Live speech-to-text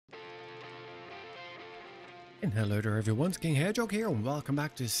And hello there everyone, it's King Hedgehog here and welcome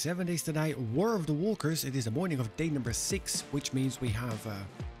back to 7 Days to Die War of the Walkers. It is the morning of day number 6, which means we have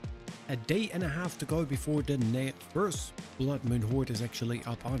a day and a half to go before the first Blood Moon Horde is actually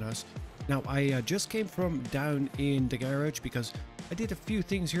up on us. Now I just came from down in the garage because I did a few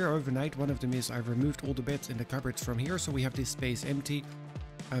things here overnight. One of them is I removed all the beds in the cupboards from here, so we have this space empty.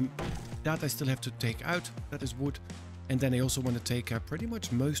 That I still have to take out, that is wood. And then I also want to take pretty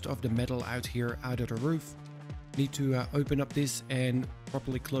much most of the metal out here out of the roof. Need to open up this and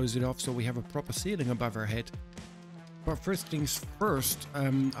properly close it off so we have a proper ceiling above our head. But first things first,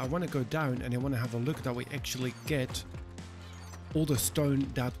 I want to go down and I want to have a look that we actually get all the stone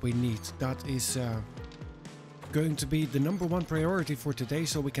that we need. That is going to be the #1 priority for today,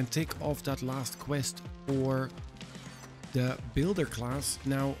 so we can tick off that last quest for the builder class.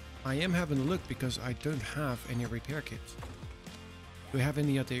 Now I am having a look because I don't have any repair kits. Do we have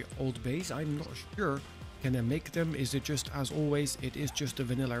any at the old base? I'm not sure. Can I make them? Is it just as always? It is just a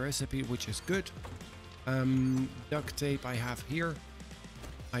vanilla recipe, which is good. Duct tape I have here.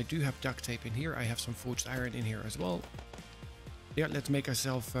 I do have duct tape in here. I have some forged iron in here as well. Yeah, let's make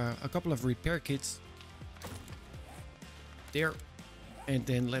ourselves a couple of repair kits. There. And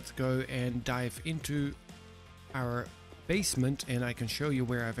then let's go and dive into our basement and I can show you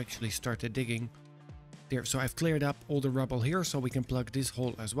where I've actually started digging. There, so I've cleared up all the rubble here so we can plug this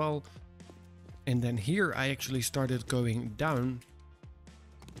hole as well. And then here I actually started going down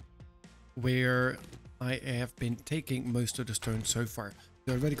where I have been taking most of the stone so far.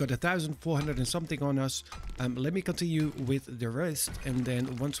 We already got 1,400 and something on us. Let me continue with the rest, and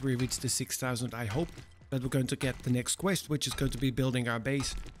then once we reach the 6,000 I hope that we're going to get the next quest, which is going to be building our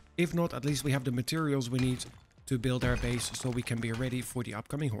base. If not, at least we have the materials we need to build our base so we can be ready for the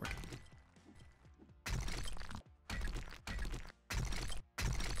upcoming horde.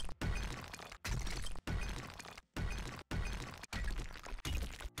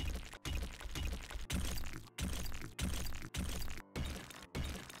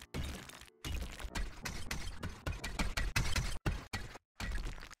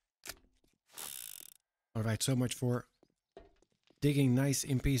 Alright, so much for digging nice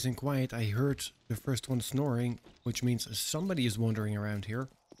in peace and quiet. I heard the first one snoring, which means somebody is wandering around here.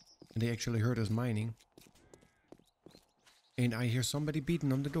 And they actually heard us mining. And I hear somebody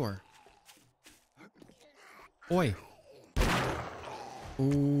beating on the door. Oi!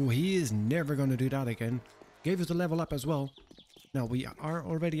 Oh, he is never gonna do that again. Gave us the level up as well. Now we are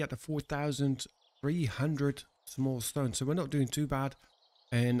already at the 4,300 small stones, so we're not doing too bad.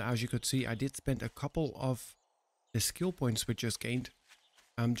 And as you could see, I did spend a couple of the skill points we just gained,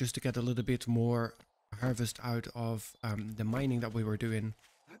 just to get a little bit more harvest out of the mining that we were doing.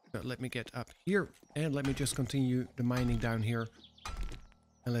 But let me get up here and let me just continue the mining down here.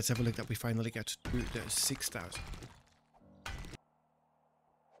 And let's have a look that we finally get to the 6,000.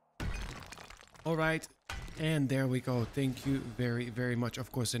 All right, and there we go. Thank you very, very much.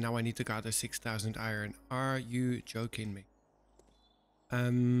 Of course, and now I need to gather 6,000 iron. Are you joking me?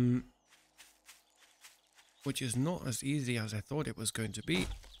 Which is not as easy as I thought it was going to be.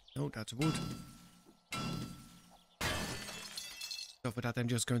 No, that's wood. So for that, I'm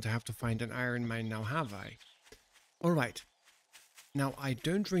just going to have to find an iron mine now, have I? Alright. Now, I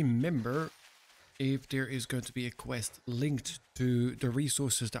don't remember if there is going to be a quest linked to the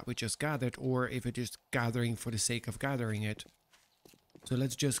resources that we just gathered, or if it's just gathering for the sake of gathering it. So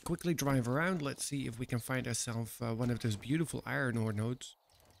let's just quickly drive around. Let's see if we can find ourselves one of those beautiful iron ore nodes.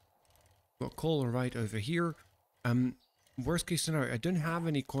 Got coal right over here. Worst case scenario, I don't have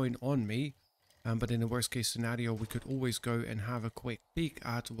any coin on me. But in the worst case scenario, we could always go and have a quick peek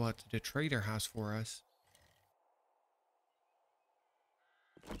at what the trader has for us.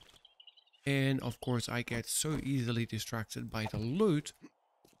 And of course, I get so easily distracted by the loot.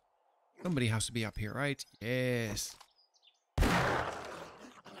 Somebody has to be up here, right? Yes.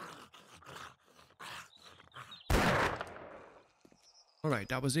 Alright,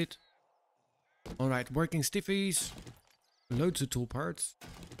 that was it. Alright, working stiffies. Loads of tool parts.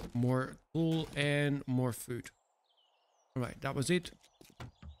 More tool and more food. Alright, that was it.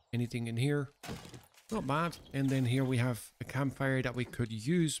 Anything in here? Not bad. And then here we have a campfire that we could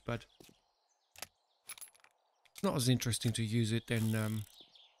use, but it's not as interesting to use it than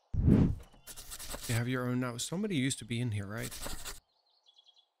you have your own now. Somebody used to be in here, right?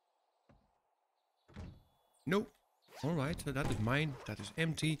 Nope. Alright, so that is mine. That is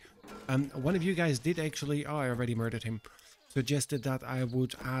empty. One of you guys did actually, oh, I already murdered him, suggested that I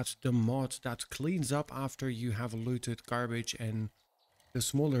would add the mod that cleans up after you have looted garbage and the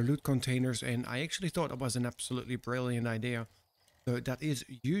smaller loot containers, and I actually thought it was an absolutely brilliant idea. So that is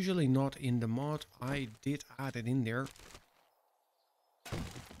usually not in the mod. I did add it in there.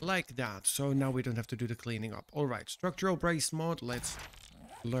 Like that. So now we don't have to do the cleaning up. Alright, structural brace mod. Let's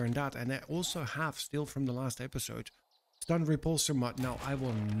learn that. And I also have, still from the last episode, stun repulsor mod. Now, I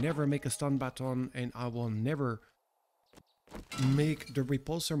will never make a stun baton, and I will never make the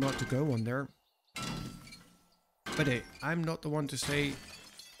repulsor mod to go on there. But hey, I'm not the one to say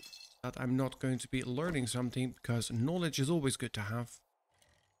that I'm not going to be learning something, because knowledge is always good to have.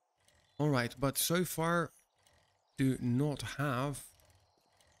 Alright, but so far do not have...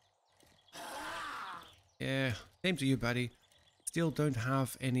 Yeah, same to you, buddy. Still don't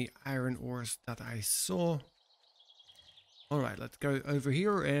have any iron ores that I saw. Alright, let's go over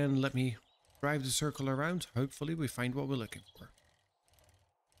here and let me drive the circle around. Hopefully we find what we're looking for.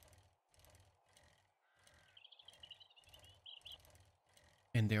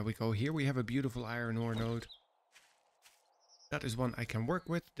 And there we go. Here we have a beautiful iron ore node. That is one I can work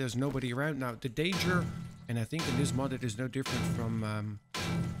with. There's nobody around. Now, the danger, and I think in this mod it is no different from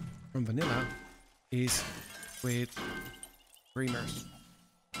vanilla, is with dreamers.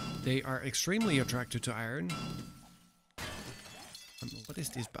 They are extremely attracted to iron. What is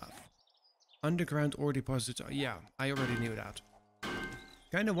this buff? Underground ore deposits. Yeah, I already knew that.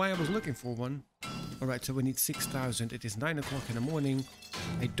 Kind of why I was looking for one. Alright, so we need 6,000. It is 9 o'clock in the morning.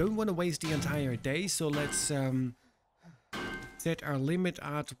 I don't want to waste the entire day, so let's set our limit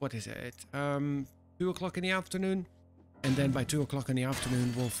at, what is it? 2 o'clock in the afternoon. And then by 2 o'clock in the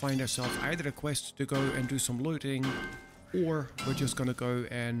afternoon, we'll find ourselves either a quest to go and do some looting, or we're just gonna go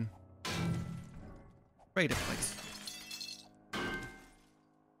and raid a place.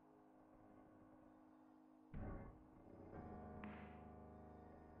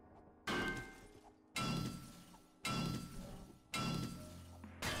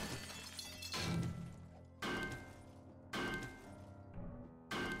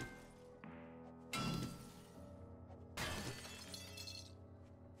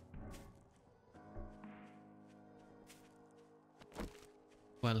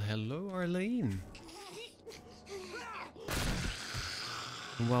 Well, hello, Arlene.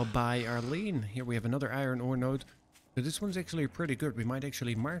 Well, bye, Arlene. Here we have another iron ore node. So this one's actually pretty good. We might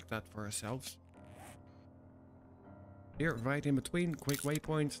actually mark that for ourselves. Here, right in between. Quick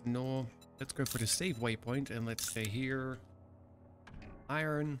waypoint. No, let's go for the safe waypoint. And let's say here,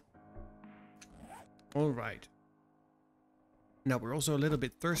 iron. All right. Now, we're also a little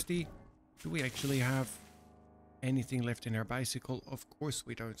bit thirsty. Do we actually have anything left in our bicycle? Of course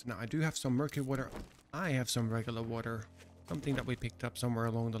we don't. Now, I do have some murky water. I have some regular water. Something that we picked up somewhere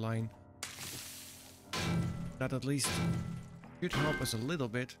along the line. That at least should help us a little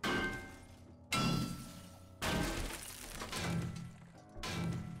bit.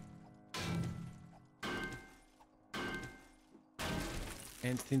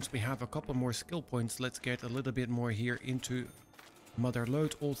 And since we have a couple more skill points, let's get a little bit more here into Mother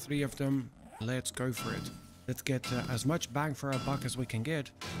Lode. All 3 of them. Let's go for it. Let's get as much bang for our buck as we can get,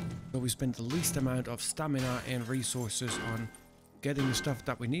 so we spend the least amount of stamina and resources on getting the stuff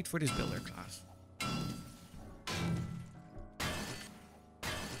that we need for this builder class.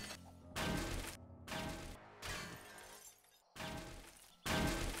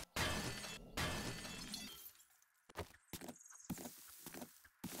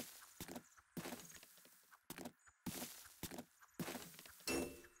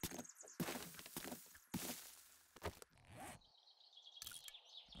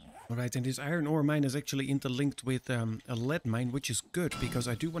 Alright, and this iron ore mine is actually interlinked with a lead mine, which is good, because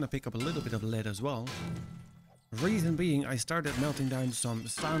I do want to pick up a little bit of lead as well. Reason being, I started melting down some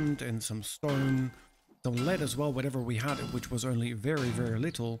sand and some stone, some lead as well, whatever we had, which was only very, very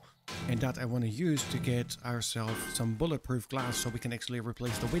little, and that I want to use to get ourselves some bulletproof glass so we can actually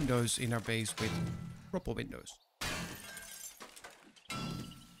replace the windows in our base with proper windows.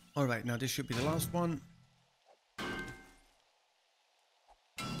 Alright, now this should be the last one.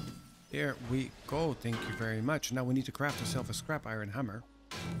 There we go, thank you very much. Now we need to craft ourselves a scrap iron hammer,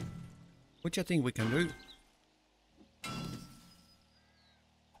 which I think we can do.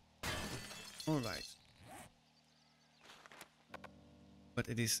 Alright. But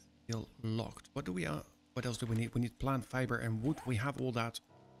it is still locked. What else do we need? We need plant fiber and wood. We have all that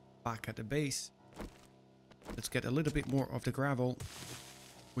back at the base. Let's get a little bit more of the gravel,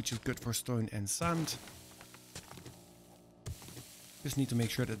 which is good for stone and sand. Just need to make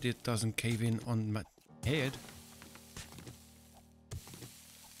sure that it doesn't cave in on my head.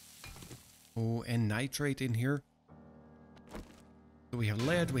 Oh, and nitrate in here. So we have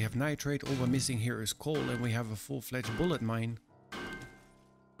lead, we have nitrate. All we're missing here is coal, and we have a full-fledged bullet mine.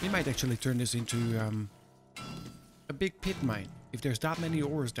 We might actually turn this into a big pit mine. if there's that many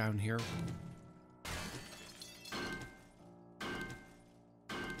ores down here.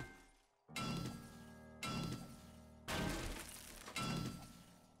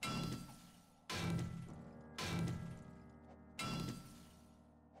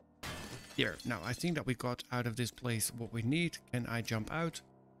 There, now I think that we got out of this place what we need. Can I jump out?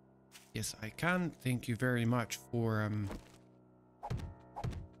 Yes, I can. Thank you very much for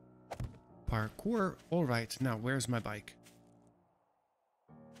parkour. All right, now where's my bike?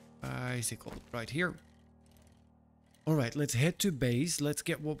 Bicycle, right here. All right, let's head to base. Let's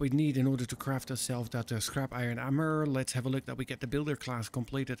get what we need in order to craft ourselves that scrap iron hammer. Let's have a look that we get the builder class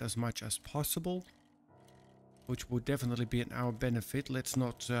completed as much as possible, which would definitely be in our benefit. Let's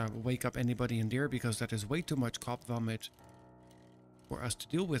not wake up anybody in there, because that is way too much cop vomit for us to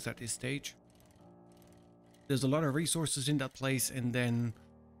deal with at this stage. There's a lot of resources in that place, and then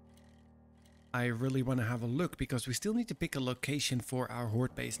I really want to have a look, because we still need to pick a location for our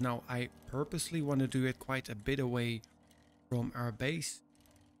horde base. Now, I purposely want to do it quite a bit away from our base,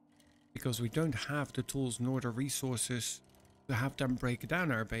 because we don't have the tools nor the resources to have them break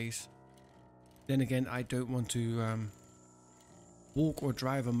down our base. Then again, I don't want to walk or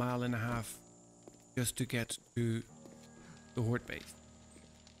drive a mile and a half just to get to the horde base.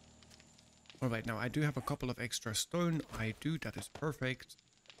 Alright, now I do have a couple of extra stone. I do, that is perfect.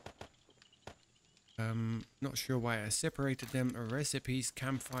 Not sure why I separated them. Recipes,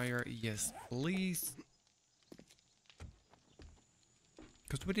 campfire, yes please.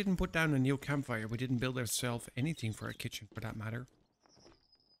 Because we didn't put down a new campfire. We didn't build ourselves anything for a kitchen for that matter.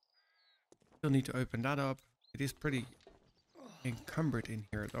 Still need to open that up. It is pretty encumbered in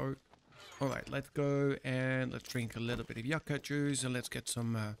here though. Alright, let's go and let's drink a little bit of yucca juice, and let's get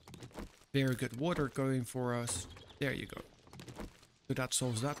some very good water going for us. There you go. So that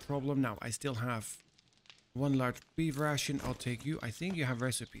solves that problem. Now I still have one large beef ration. I'll take you. I think you have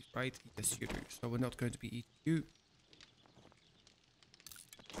recipes, right? Yes, you do. So we're not going to be eating you.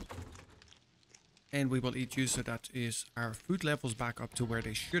 And we will eat you, so that is our food levels back up to where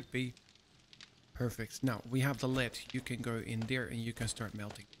they should be. Perfect. Now we have the lead. You can go in there and you can start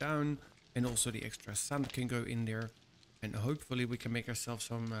melting down. And also the extra sand can go in there. And hopefully we can make ourselves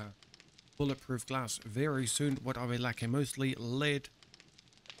some bulletproof glass very soon. What are we lacking? Mostly lead.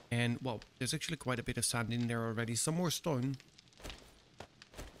 And, well, there's actually quite a bit of sand in there already. Some more stone.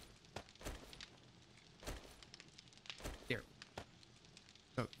 There.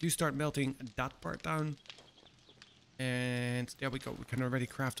 So, you start melting that part down. And there we go. We can already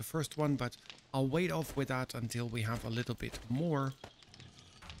craft the first one, but I'll wait off with that until we have a little bit more.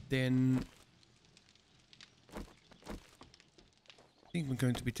 Then I think we're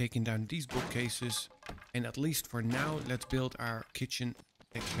going to be taking down these bookcases. And at least for now, let's build our kitchen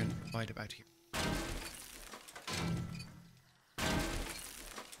section right about here.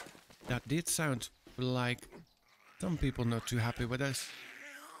 That did sound like some people not too happy with us.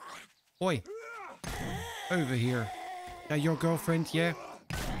 Oi! Over here. That your girlfriend, yeah?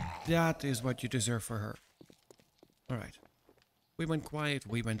 That is what you deserve for her. Alright. We went quiet.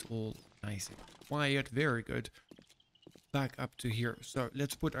 We went all nice and quiet. Very good. Back up to here. So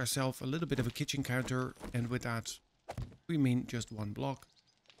let's put ourselves a little bit of a kitchen counter. And with that, we mean just one block.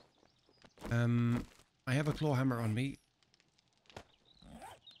 I have a claw hammer on me.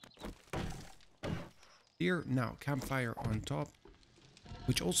 Here, now campfire on top.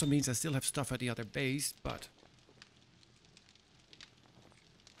 Which also means I still have stuff at the other base, but...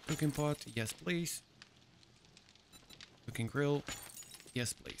 Cooking pot, yes please. Cooking grill,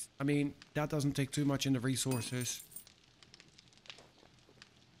 yes please. I mean, that doesn't take too much in the resources.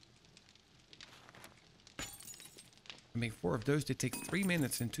 I mean, 4 of those, they take 3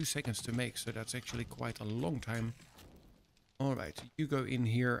 minutes and 2 seconds to make, so that's actually quite a long time. Alright, you go in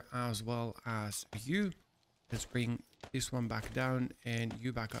here as well as you. Let's bring this one back down and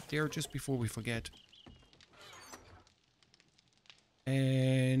you back up there just before we forget.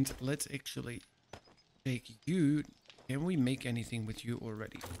 And let's actually take you. Can we make anything with you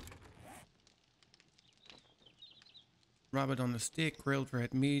already? Rabbit on the stick, grilled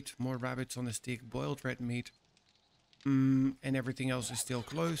red meat, more rabbits on the stick, boiled red meat. And everything else is still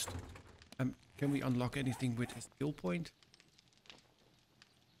closed. Can we unlock anything with a skill point?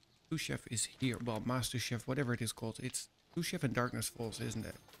 Sous Chef is here. Well, Master Chef, whatever it is called. It's Sous Chef and Darkness Falls, isn't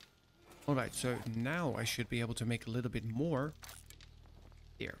it? Alright, so now I should be able to make a little bit more.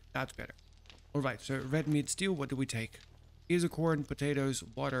 There, that's better. Alright, so red meat stew, what do we take? Ears of corn, potatoes,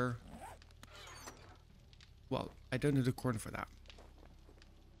 water. Well, I don't need the corn for that.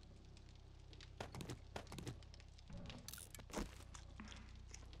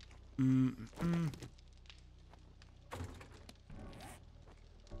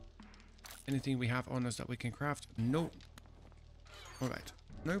 Anything we have on us that we can craft? No. Alright.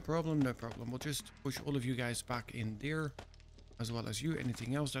 No problem, no problem. We'll just push all of you guys back in there. As well as you.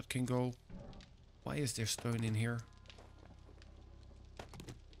 Anything else that can go? Why is there stone in here?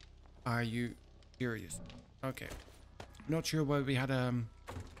 Are you serious? Okay. Not sure why we had a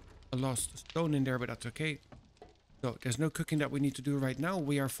lost stone in there, but that's okay. So there's no cooking that we need to do right now.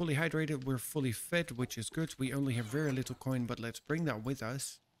 We are fully hydrated. We're fully fed, which is good. We only have very little coin, but let's bring that with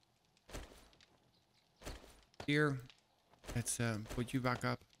us. Here. Let's put you back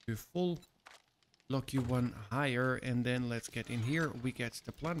up to full. Lock you one higher. And then let's get in here. We get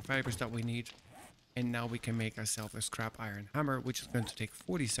the plant fibers that we need. And now we can make ourselves a scrap iron hammer, which is going to take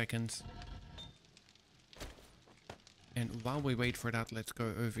 40 seconds. And while we wait for that, let's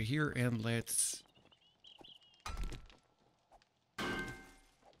go over here and let's...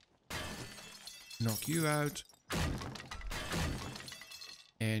 knock you out.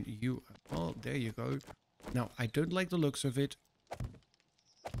 And you... well, there you go. Now, I don't like the looks of it.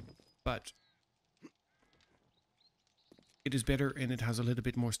 But... it is better and it has a little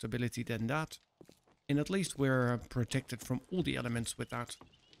bit more stability than that. And at least we're protected from all the elements with that.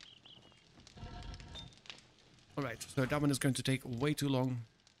 Alright, so that one is going to take way too long.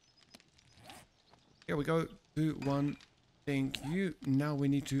 Here we go. 2, 1. Thank you. Now we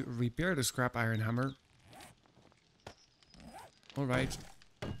need to repair the scrap iron hammer. Alright.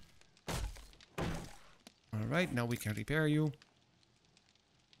 Alright, now we can repair you.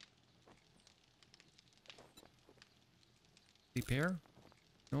 Repair?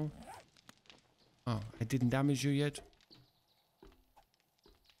 No? Oh, I didn't damage you yet.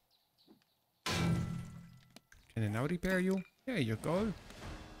 Can I now repair you? There you go.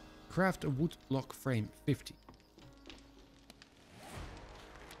 Craft a wood block frame, 50.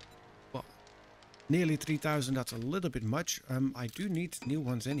 Well, nearly 3,000, that's a little bit much. I do need new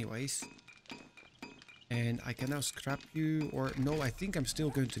ones anyways. And I can now scrap you, or no, I think I'm still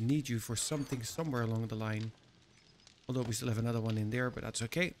going to need you for something somewhere along the line. Although we still have another one in there, but that's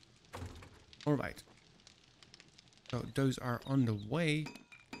okay. Alright. So those are on the way.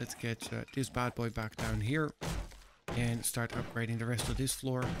 Let's get this bad boy back down here. And start upgrading the rest of this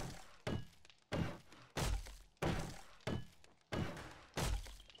floor.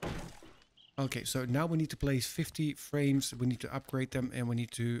 Okay, so now we need to place 50 frames. We need to upgrade them and we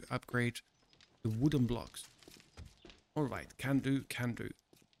need to upgrade the wooden blocks. Alright, can do, can do.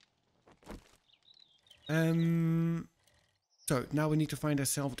 So now we need to find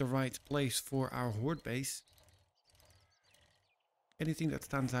ourselves the right place for our horde base. Anything that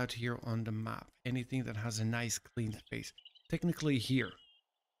stands out here on the map. Anything that has a nice clean space. Technically here.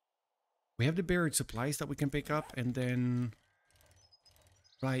 We have the buried supplies that we can pick up. And then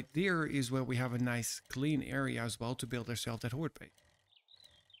right there is where we have a nice clean area as well to build ourselves that horde base.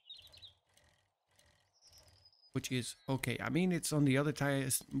 Which is okay. I mean, it's on the other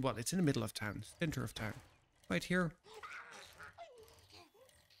side. Well, it's in the middle of town. Center of town. Right here.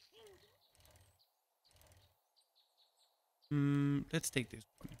 Let's take this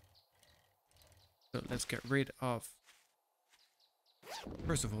one. So let's get rid of,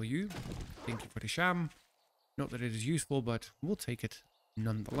 first of all, you. Thank you for the sham. Not that it is useful, but we'll take it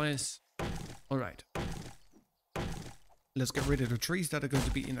nonetheless. Alright. Let's get rid of the trees that are going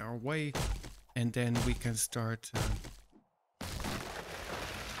to be in our way. And then we can start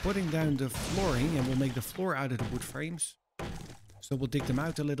putting down the flooring. And we'll make the floor out of the wood frames. So we'll dig them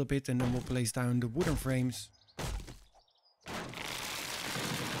out a little bit and then we'll place down the wooden frames.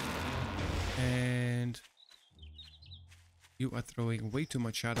 And you are throwing way too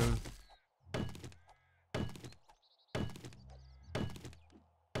much shadow.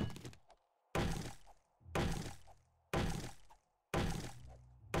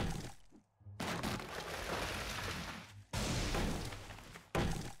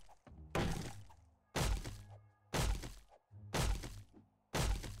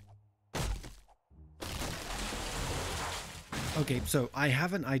 Okay, so I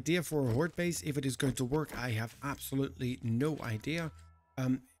have an idea for a horde base. If it is going to work, I have absolutely no idea.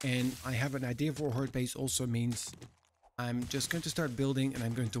 And I have an idea for a horde base also means I'm just going to start building and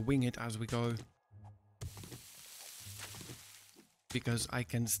I'm going to wing it as we go. Because I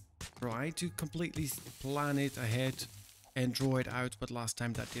can try to completely plan it ahead and draw it out, but last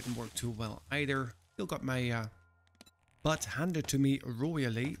time that didn't work too well either. Still got my butt handed to me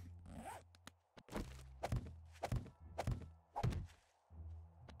royally.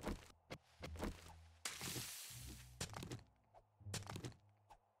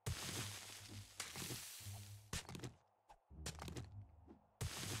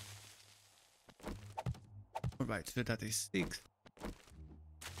 Alright, so that is 6.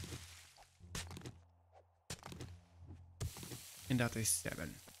 And that is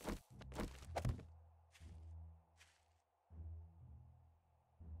 7.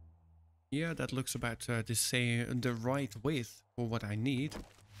 Yeah, that looks about the right width for what I need.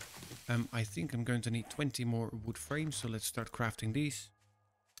 I think I'm going to need 20 more wood frames, so let's start crafting these.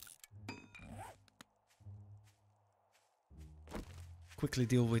 Quickly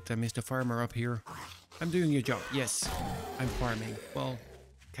deal with Mr. Farmer up here. I'm doing your job. Yes, I'm farming. Well,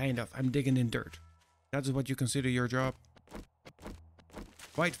 kind of. I'm digging in dirt. That's what you consider your job.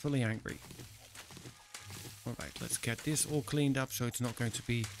 Rightfully angry. Alright, let's get this all cleaned up so it's not going to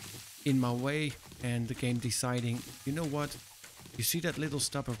be in my way. And the game deciding, you know what? You see that little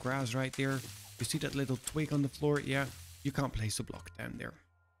stub of grass right there? You see that little twig on the floor? Yeah, you can't place a block down there.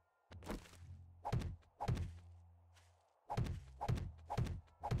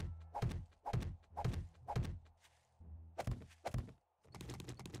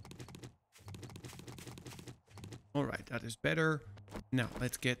 Alright, that is better. Now,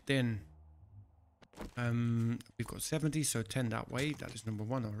 let's get then... we've got 70, so 10 that way. That is number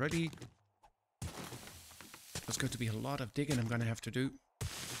 1 already. There's going to be a lot of digging I'm going to have to do.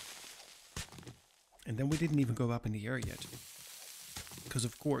 And then we didn't even go up in the air yet. Because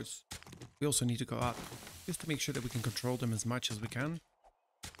of course, we also need to go up. Just to make sure that we can control them as much as we can.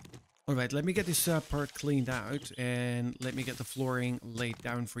 Alright, let me get this part cleaned out. And let me get the flooring laid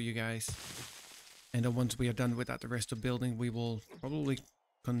down for you guys. And then once we are done with that, the rest of the building we will probably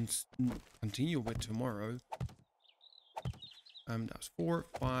continue with tomorrow. That's 4,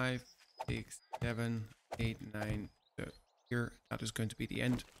 5, 6, 7, 8, 9. So here, that is going to be the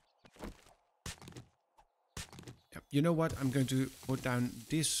end. Yep. You know what? I'm going to put down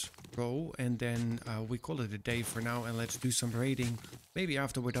this row and then we call it a day for now. And let's do some raiding. Maybe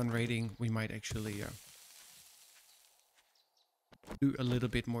after we're done raiding, we might actually do a little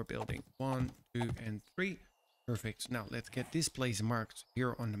bit more building. 1, 2, and 3. Perfect. Now let's get this place marked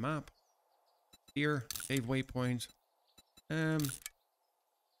here on the map. Here, save waypoint.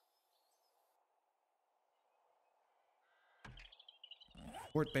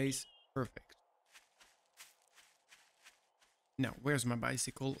 Port base. Perfect. Now, where's my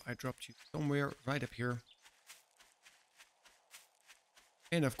bicycle? I dropped you somewhere right up here.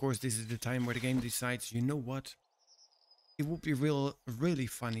 And of course, this is the time where the game decides, you know what? It would be really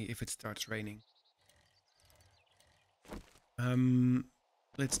funny if it starts raining.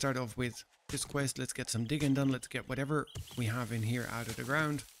 Let's start off with this quest. Let's get some digging done. Let's get whatever we have in here out of the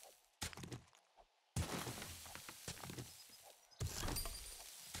ground.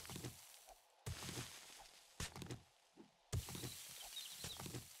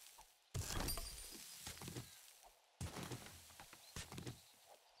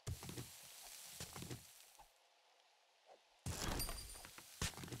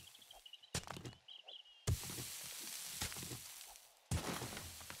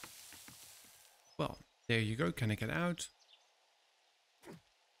 Well, there you go. Can I get out?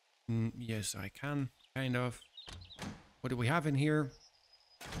 Yes, I can. Kind of. What do we have in here?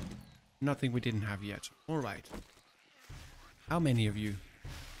 Nothing we didn't have yet. Alright. How many of you?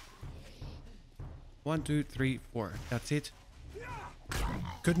 1, 2, 3, 4. That's it.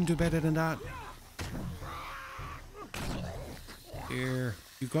 Couldn't do better than that. Here.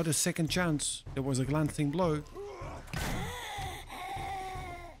 You got a second chance. There was a glancing blow.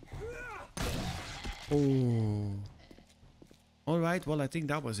 Oh. Alright, well I think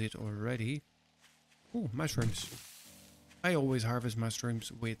that was it already. Oh, mushrooms. I always harvest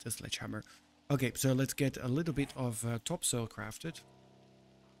mushrooms with a sledgehammer. Okay, so let's get a little bit of topsoil crafted.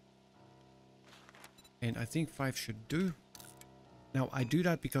 And I think 5 should do. Now I do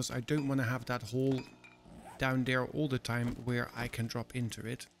that because I don't want to have that hole down there all the time where I can drop into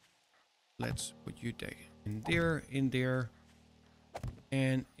it. Let's put you there, in there.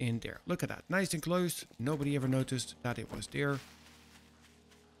 And in there. Look at that. Nice and close. Nobody ever noticed that it was there.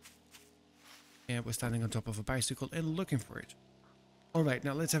 And we're standing on top of a bicycle and looking for it. Alright,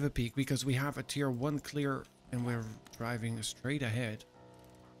 now let's have a peek because we have a tier 1 clear and we're driving straight ahead.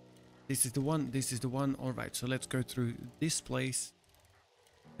 This is the one. This is the one. Alright, so let's go through this place.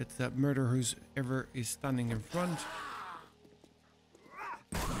 That's that murder who's ever is standing in front.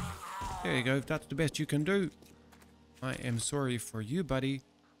 There you go. If that's the best you can do. I am sorry for you, buddy.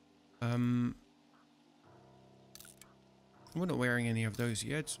 We're not wearing any of those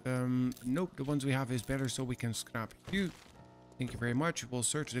yet. Nope, the ones we have is better, so we can scrap you. Thank you very much. We'll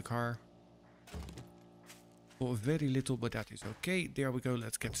search the car. For very little, but that is okay. There we go.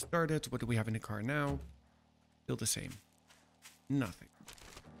 Let's get started. What do we have in the car now? Still the same. Nothing.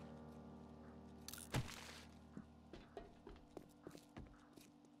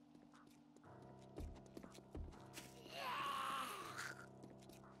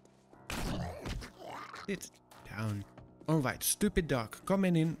 Sit down. Alright, stupid dog,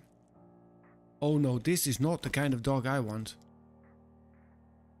 coming in. Oh no, this is not the kind of dog I want.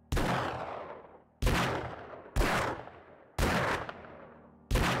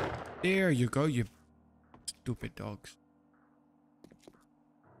 There you go, you stupid dogs.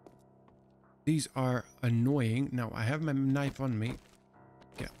 These are annoying. Now, I have my knife on me.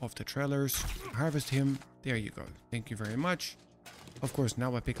 Get off the trailers. Harvest him. There you go. Thank you very much. Of course,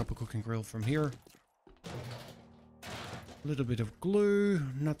 now I pick up a cooking grill from here. A little bit of glue.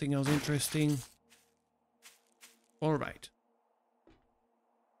 Nothing else interesting. All right.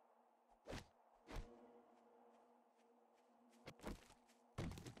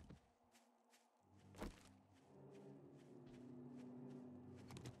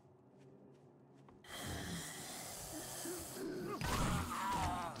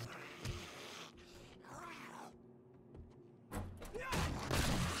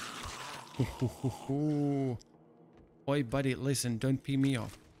 Oi, buddy, listen, don't pee me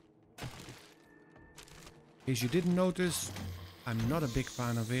off. In case you didn't notice, I'm not a big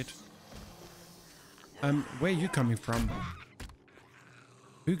fan of it. Where are you coming from?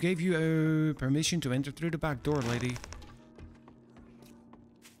 Who gave you permission to enter through the back door, lady?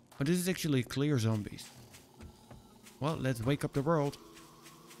 Oh, this is actually clear zombies. Well, let's wake up the world.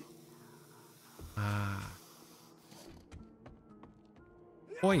 Ah.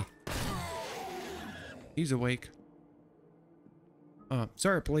 Oi! He's awake.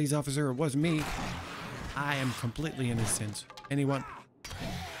 Sir, police officer, it was me. I am completely innocent. Anyone?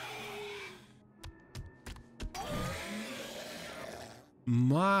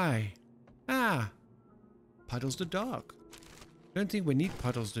 My. Ah. Puddles the dog. Don't think we need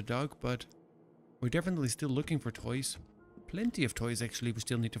Puddles the dog, but we're definitely still looking for toys. Plenty of toys, actually, we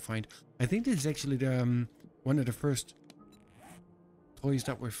still need to find. I think this is actually the one of the first toys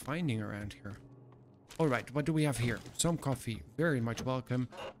that we're finding around here. Alright, what do we have here? Some coffee. Very much welcome.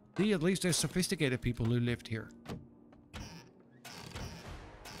 See, at least there's sophisticated people who lived here.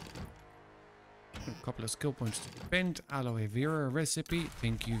 A couple of skill points to spend. Aloe vera recipe.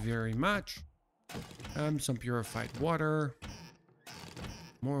 Thank you very much. Some purified water.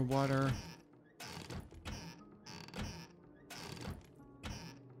 More water.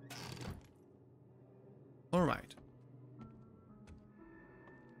 Alright.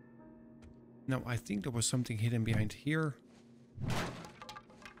 Now, I think there was something hidden behind here.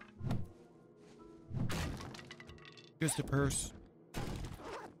 Just a purse.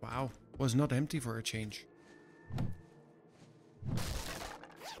 Wow, was not empty for a change.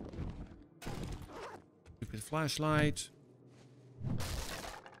 Stupid flashlight.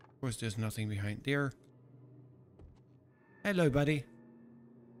 Of course, there's nothing behind there. Hello, buddy.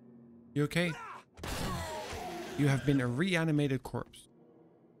 You okay? You have been a reanimated corpse.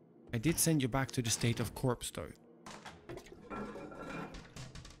 I did send you back to the state of corpse, though.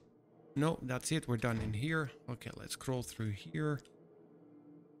 No, that's it. We're done in here. Okay, let's scroll through here.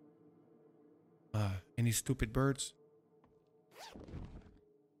 Any stupid birds?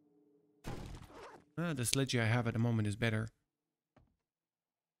 The sledge I have at the moment is better.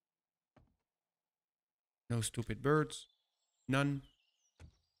 No stupid birds. None.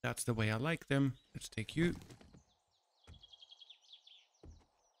 That's the way I like them. Let's take you.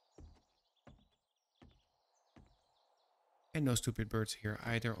 And no stupid birds here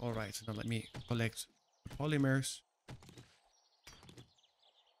either. Alright, so now let me collect the polymers.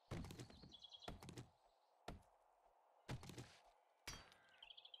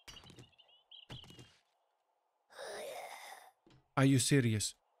 Are you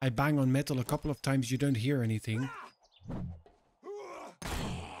serious? I bang on metal a couple of times, you don't hear anything.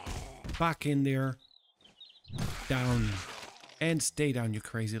 Back in there. Down. And stay down, you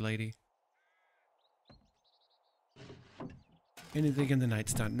crazy lady. Anything in the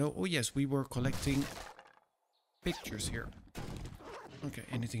nightstand? No. Oh yes, we were collecting pictures here. Okay,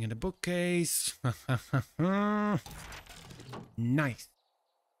 anything in the bookcase? Nice.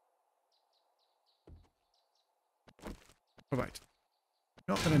 Alright.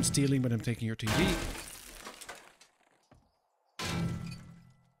 Not that I'm stealing, but I'm taking your TV.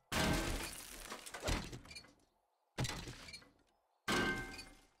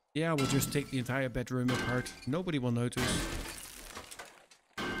 Yeah, we'll just take the entire bedroom apart. Nobody will notice.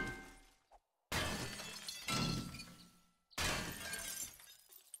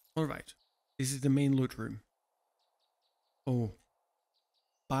 Alright, this is the main loot room. Oh,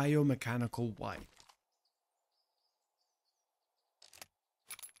 biomechanical white.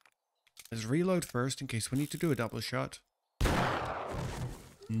 Let's reload first in case we need to do a double shot.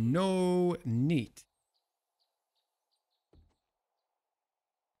 No need.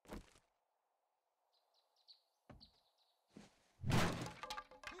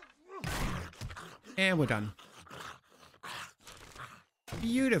 And we're done.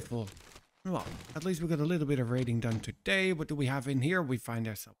 Beautiful. Well, at least we got a little bit of raiding done today. What do we have in here? We find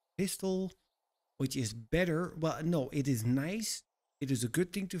ourselves a pistol, which is better. Well, no, it is nice. It is a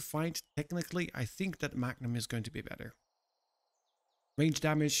good thing to find. Technically, I think that Magnum is going to be better. Range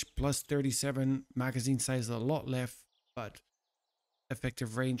damage plus 37. Magazine size a lot less, but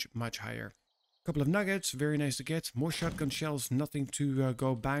effective range much higher. Couple of nuggets, very nice to get. More shotgun shells, nothing to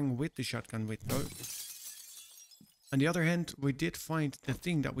go bang with the shotgun with though. On the other hand, we did find the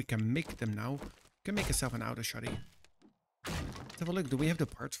thing that we can make them now. We can make ourselves an auto shotty. Let's have a look. Do we have the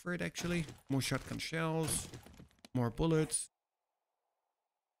parts for it actually? More shotgun shells, more bullets.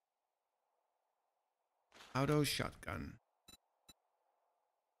 Auto shotgun.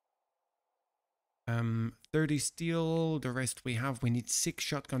 30 steel. The rest we have. We need 6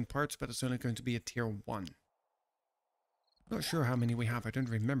 shotgun parts, but it's only going to be a tier 1. Not sure how many we have. I don't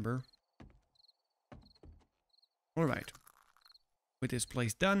remember. Alright. With this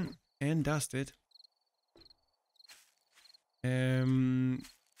place done and dusted.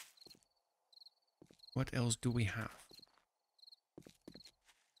 What else do we have?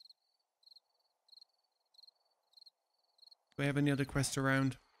 Do we have any other quests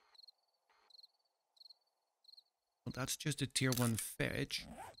around? Well, that's just a tier 1 fetch.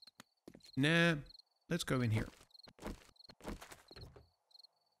 Nah, let's go in here.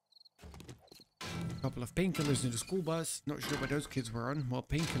 Couple of painkillers in the school bus. Not sure what those kids were on. Well,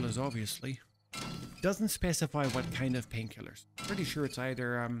 painkillers obviously. Doesn't specify what kind of painkillers. Pretty sure it's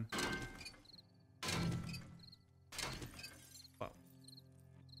either well.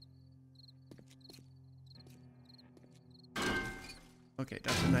 Okay,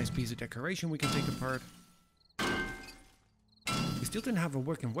 that's a nice piece of decoration we can take apart. We still don't have a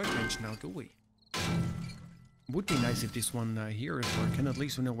working workbench now, do we? Would be nice if this one here is working. At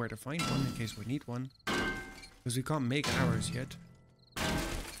least we know where to find one in case we need one. Because we can't make ours yet.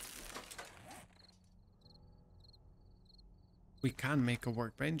 We can make a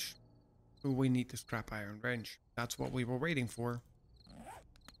workbench. But we need the scrap iron wrench. That's what we were waiting for.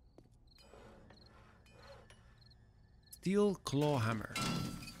 Steel claw hammer.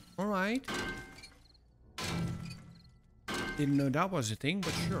 Alright. Didn't know that was a thing,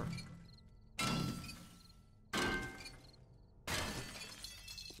 but sure.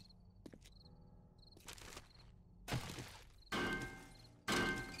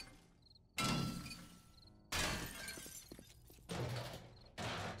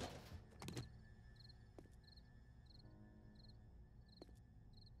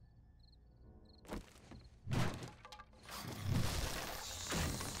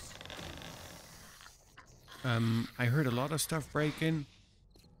 I heard a lot of stuff breaking.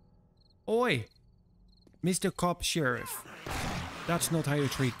 Oi! Mr. Cop Sheriff. That's not how you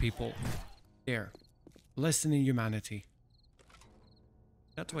treat people. There. Lesson in humanity.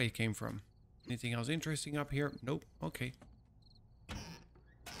 That's where you came from. Anything else interesting up here? Nope. Okay.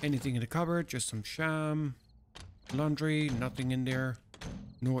 Anything in the cupboard? Just some sham. Laundry. Nothing in there.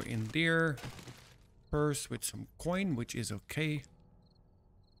 Nor in there. Purse with some coin, which is okay.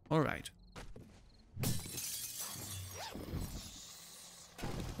 Alright.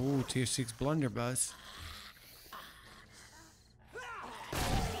 Oh, tier 6 blunderbuss.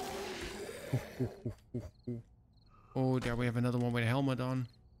 Oh, there we have another one with a helmet on.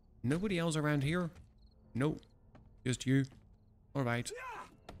 Nobody else around here? Nope. Just you. Alright.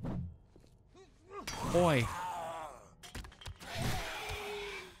 Oi.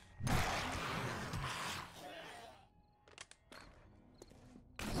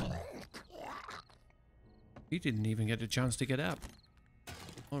 He didn't even get a chance to get up.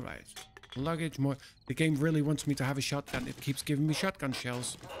 Alright. Luggage, more. The game really wants me to have a shotgun. It keeps giving me shotgun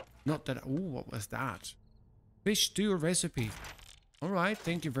shells. Not that. Ooh, what was that? Fish stew recipe. Alright,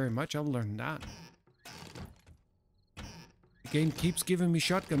 thank you very much. I'll learn that. The game keeps giving me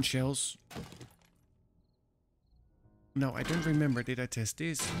shotgun shells. No, I don't remember. Did I test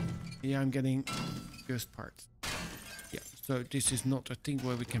this? Yeah, I'm getting just parts. Yeah, so this is not a thing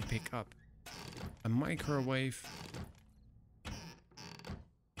where we can pick up. A microwave.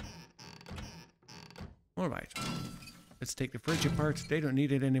 Alright. Let's take the fridge apart. They don't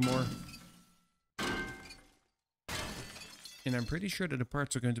need it anymore. And I'm pretty sure that the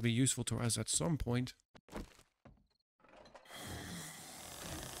parts are going to be useful to us at some point.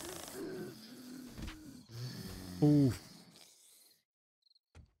 Ooh.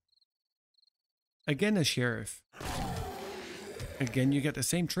 Again a sheriff. Again, you get the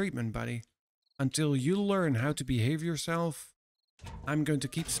same treatment, buddy. Until you learn how to behave yourself, I'm going to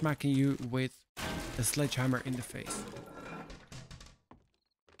keep smacking you with a sledgehammer in the face.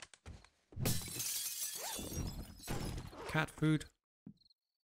 cat food.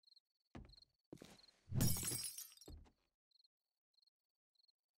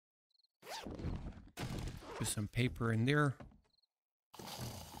 Put some paper in there.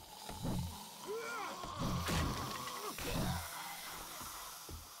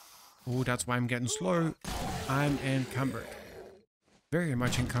 Oh, that's why I'm getting slow. I'm encumbered. Very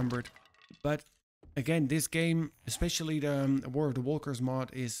much encumbered. But again, this game, especially the War of the Walkers mod,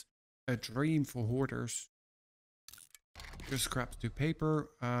 is a dream for hoarders. Just scrap to paper.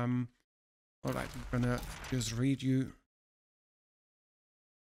 Alright, I'm gonna just read you.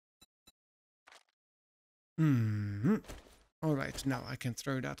 Alright, now I can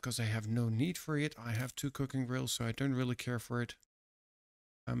throw that because I have no need for it. I have 2 cooking grills, so I don't really care for it.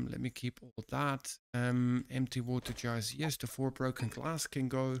 Let me keep all that. Empty water jars. Yes, the 4 broken glass can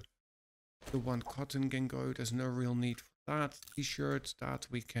go. The 1 cotton can go. There's no real need for that. T-shirts, that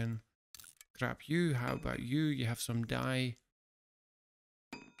we can scrap you. How about you? You have some dye.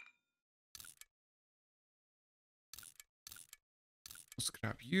 We'll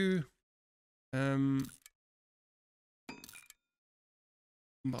scrap you.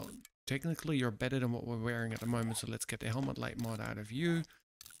 Well, technically you're better than what we're wearing at the moment, so let's get the helmet light mod out of you.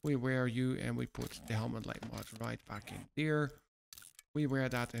 We wear you and we put the helmet light mod right back in there. We wear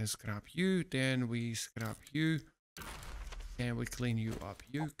that and scrap you. Then we scrap you. And we clean you up.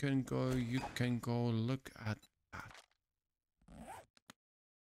 You can go. Look at that.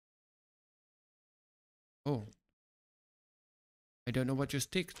 Oh. I don't know what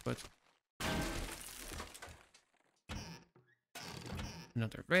just ticked, but...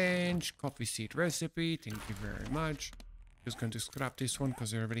 Another range. Coffee seed recipe. Thank you very much. Just going to scrap this one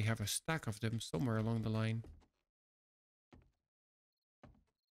because I already have a stack of them somewhere along the line.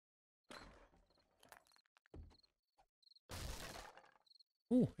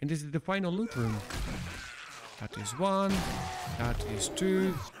 Oh, and this is the final loot room. That is 1, that is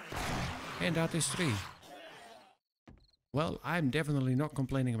 2, and that is 3. Well, I'm definitely not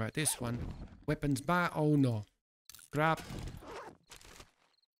complaining about this one. Weapons back. Oh no. Scrap.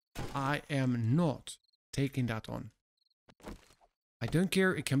 I am not taking that on. I don't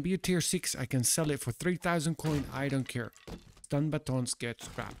care. It can be a tier 6. I can sell it for 3,000 coin. I don't care. Stun batons get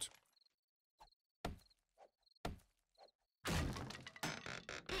scrapped.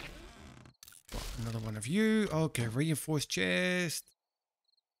 Another one of you. Okay, reinforced chest.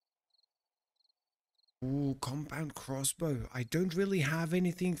 Ooh, compound crossbow. I don't really have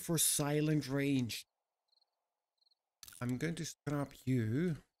anything for silent range. I'm going to scrap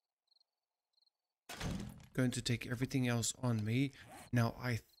you. Going to take everything else on me. Now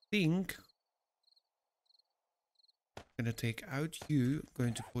I think I'm going to take out you,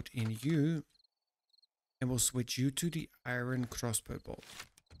 going to put in you, and we'll switch you to the iron crossbow bolt.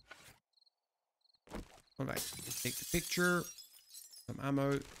 Alright, take the picture, some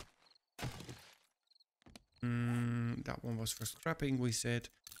ammo. That one was for scrapping, we said.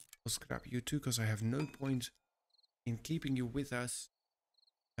 We'll scrap you too, because I have no point in keeping you with us.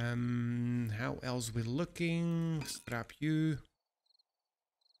 How else we're looking? Scrap you.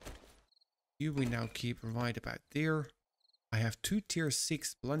 You we now keep right about there. I have 2 tier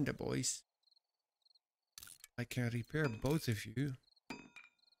 6 blunderboys. I can repair both of you.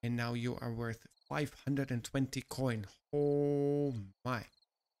 And now you are worth 520 coin. Oh my.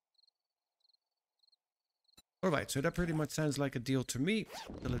 Alright, so that pretty much sounds like a deal to me.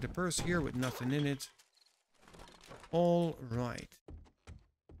 Still the purse here with nothing in it. Alright.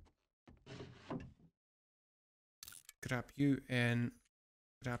 Grab you and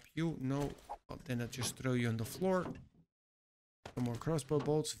grab you. No, well, then I'll just throw you on the floor. Some more crossbow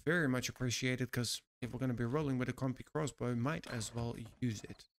bolts. Very much appreciated, because if we're going to be rolling with a compy crossbow, might as well use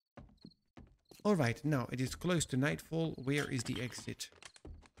it. Alright, now it is close to nightfall. Where is the exit?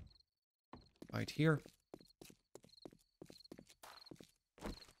 Right here.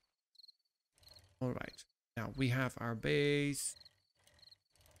 Alright, now we have our base.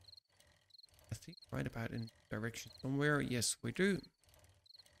 I think right about in direction somewhere. Yes, we do.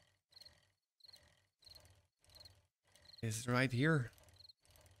 It's right here.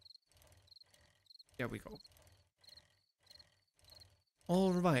 There we go.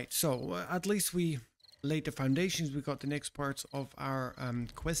 Alright, so at least we laid the foundations. We got the next parts of our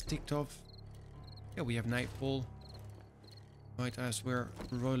quest ticked off. Yeah, we have nightfall. Right as we're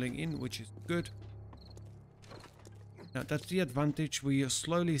rolling in, which is good. Now that's the advantage. We are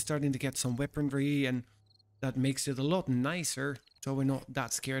slowly starting to get some weaponry, and that makes it a lot nicer. So we're not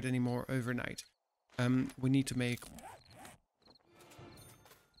that scared anymore overnight. We need to make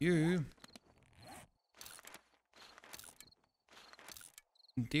you.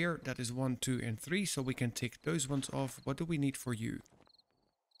 there. That is 1, 2, and 3. So we can take those ones off. What do we need for you?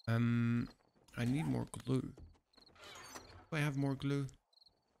 I need more glue. Do I have more glue?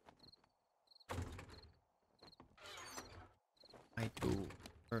 I do.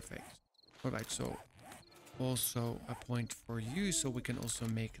 Perfect. Alright, so also a point for you, so we can also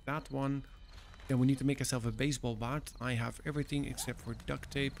make that one. Then we need to make ourselves a baseball bat. I have everything except for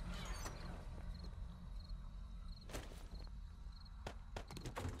duct tape.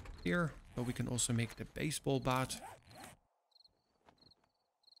 Here, so we can also make the baseball bat.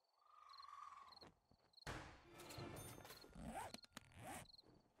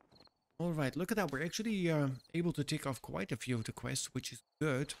 Alright, look at that. We're actually able to tick off quite a few of the quests, which is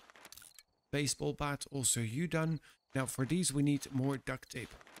good. Baseball bat, also you done. Now for these we need more duct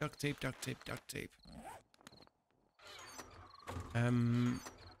tape. Duct tape, duct tape, duct tape.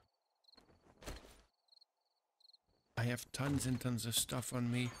 I have tons and tons of stuff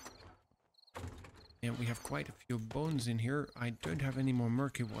on me. And we have quite a few bones in here. I don't have any more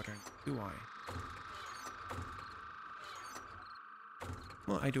murky water, do I?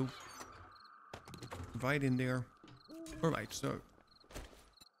 Well, I do. Right in there. Alright, so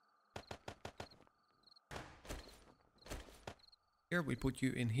here we put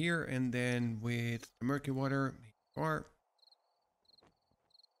you in here, and then with the murky water, or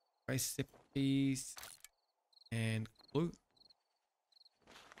recipes and glue.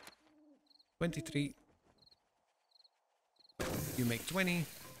 23. You make 20.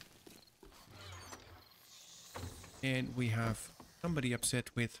 And we have somebody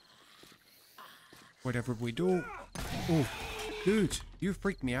upset with whatever we do. Oh, dude, you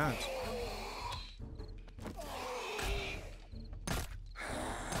freaked me out.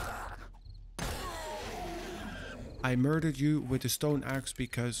 I murdered you with a stone axe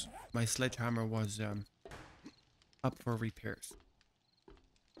because my sledgehammer was up for repairs.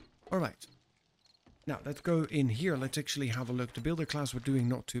 Alright. Now, let's go in here. Let's actually have a look. The builder class we're doing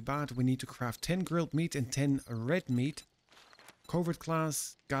not too bad. We need to craft 10 grilled meat and 10 red meat. Covert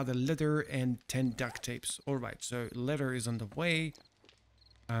class, gather leather and 10 duct tapes. Alright, so leather is on the way.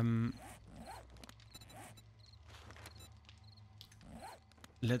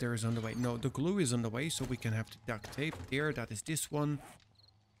 Leather is on the way. No, the glue is on the way, so we can have the duct tape there. That is this one.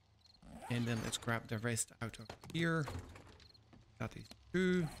 And then let's grab the rest out of here. That is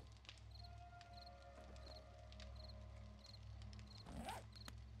 2.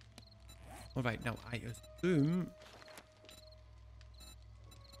 Alright, now I assume...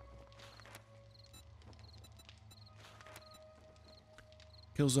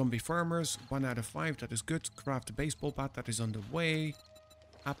 Kill zombie farmers, 1 out of 5, that is good. Craft a baseball bat, that is on the way.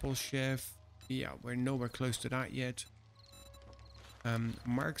 Apple chef, yeah, we're nowhere close to that yet.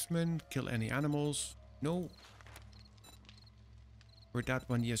 Marksman, kill any animals, no. For that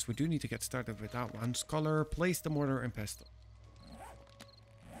one, yes, we do need to get started with that one. Scholar, place the mortar and pestle.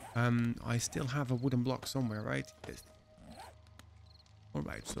 I still have a wooden block somewhere, right? Yes.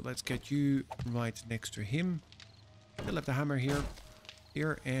 Alright, so let's get you right next to him. Still have the hammer here.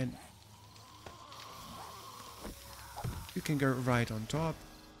 Here, and you can go right on top.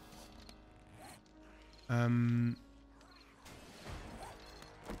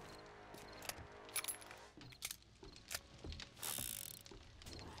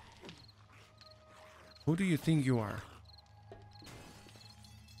 Who do you think you are?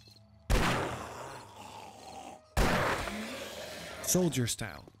 Soldier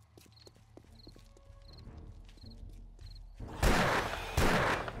style.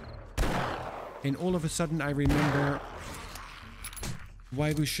 And all of a sudden I remember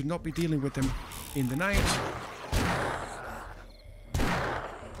why we should not be dealing with them in the night.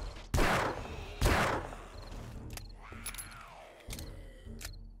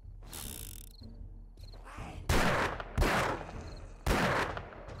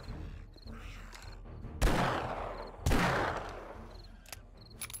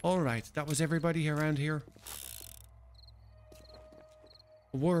 Alright, that was everybody around here.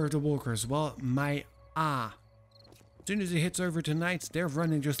 War of the Walkers. Well, as soon as it hits over tonight, they're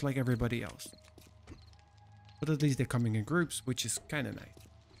running just like everybody else. But at least they're coming in groups, which is kind of nice.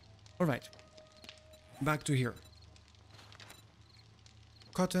 Alright. Back to here.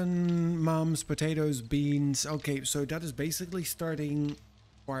 Cotton, mums, potatoes, beans. Okay, so that is basically starting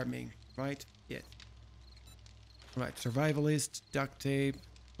farming, right? Yes. Right, survivalist, duct tape,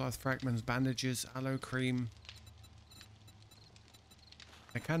 cloth fragments, bandages, aloe cream.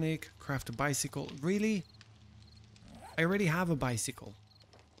 Mechanic, craft a bicycle. Really? I already have a bicycle.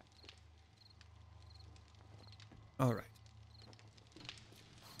 Alright.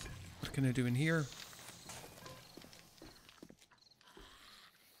 What can I do in here?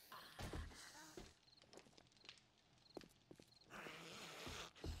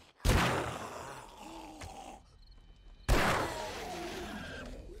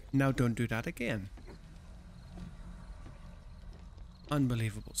 Now don't do that again.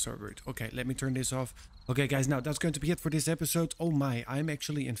 Unbelievable, so rude. Okay, let me turn this off. Okay, guys, now that's going to be it for this episode. Oh my, I'm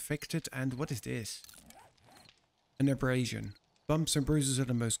actually infected. And what is this? An abrasion. Bumps and bruises are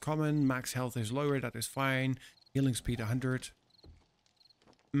the most common. Max health is lower, that is fine. Healing speed 100.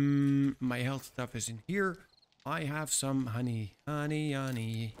 My health stuff is in here. I have some honey.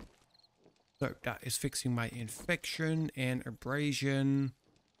 Honey. So that is fixing my infection and abrasion.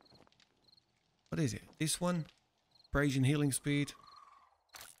 What is it? This one? Abrasion healing speed.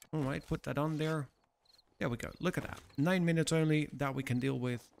 Alright, put that on there. There we go. Look at that. 9 minutes only that we can deal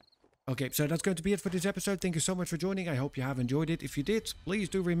with. Okay, so that's going to be it for this episode. Thank you so much for joining. I hope you have enjoyed it. If you did, please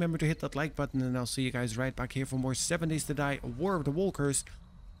do remember to hit that like button, and I'll see you guys right back here for more 7 Days to Die War of the Walkers.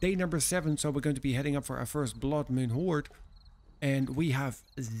 Day number 7, so we're going to be heading up for our first Blood Moon Horde. And we have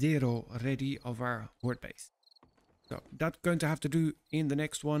 0 ready of our Horde base. So that's going to have to do in the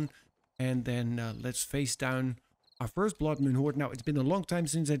next one. And then let's face down our first Blood Moon Horde. Now, it's been a long time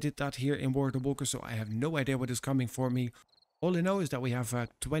since I did that here in War of the Walkers, so I have no idea what is coming for me. All I know is that we have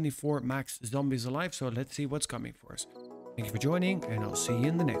 24 max zombies alive, so let's see what's coming for us. Thank you for joining, and I'll see you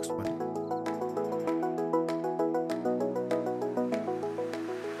in the next one.